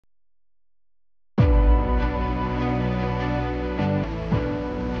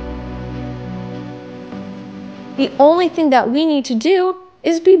The only thing that we need to do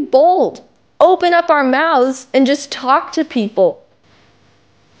is be bold. Open up our mouths and just talk to people.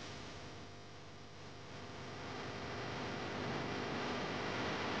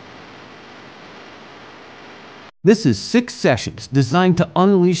 This is 6 sessions designed to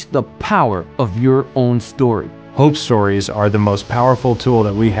unleash the power of your own story. Hope stories are the most powerful tool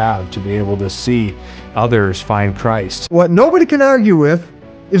that we have to be able to see others find Christ. What nobody can argue with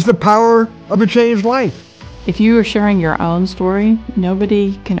is the power of a changed life. If you are sharing your own story,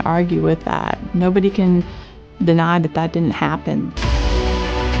 nobody can argue with that. Nobody can deny that that didn't happen.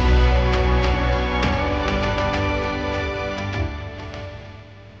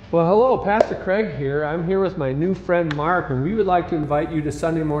 Well, hello, Pastor Craig here. I'm here with my new friend Mark, and we would like to invite you to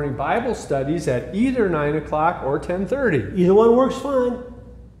Sunday morning Bible studies at either 9 o'clock or 10:30. Either one works fine.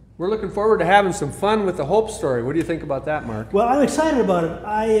 We're looking forward to having some fun with the Hope story. What do you think about that, Mark? Well, I'm excited about it.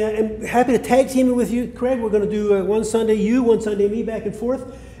 I am happy to tag team it with you, Craig. We're going to do one Sunday you, one Sunday me, back and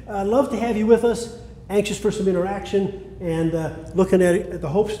forth. I'd love to have you with us, anxious for some interaction, and looking at the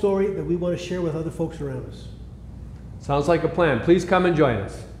Hope story that we want to share with other folks around us. Sounds like a plan. Please come and join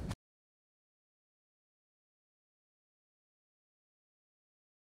us.